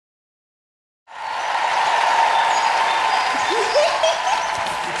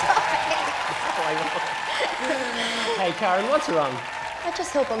Hey, Karen, what's wrong? I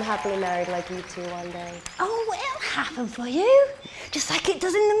just hope I'm happily married like you two one day. Oh, it'll happen for you. Just like it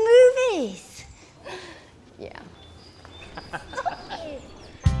does in the movies. Yeah.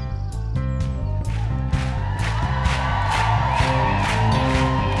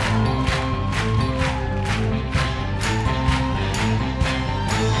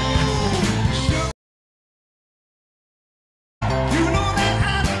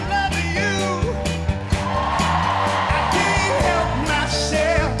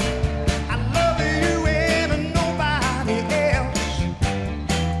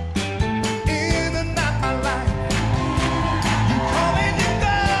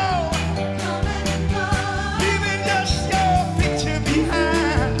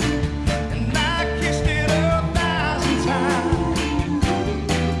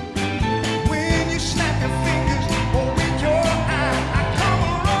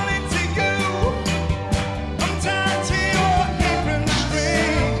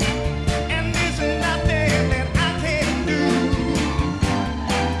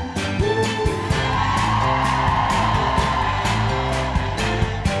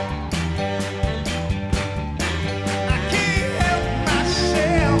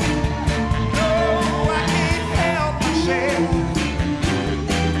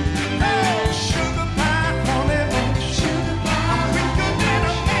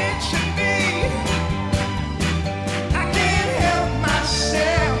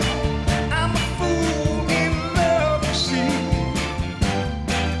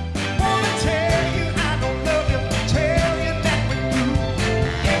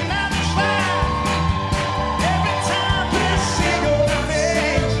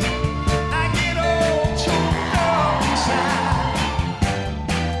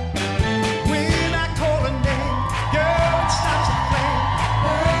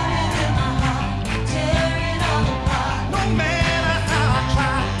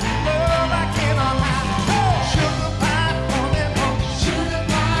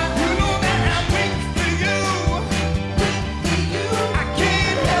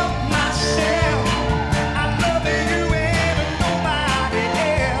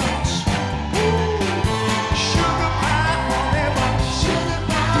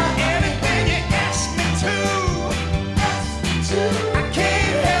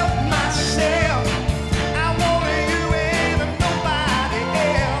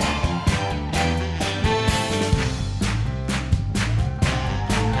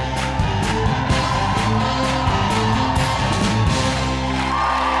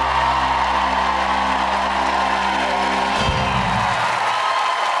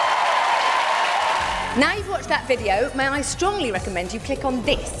 Now you've watched that video, may I strongly recommend you click on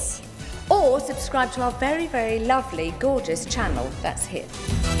this or subscribe to our very, very lovely, gorgeous channel that's here.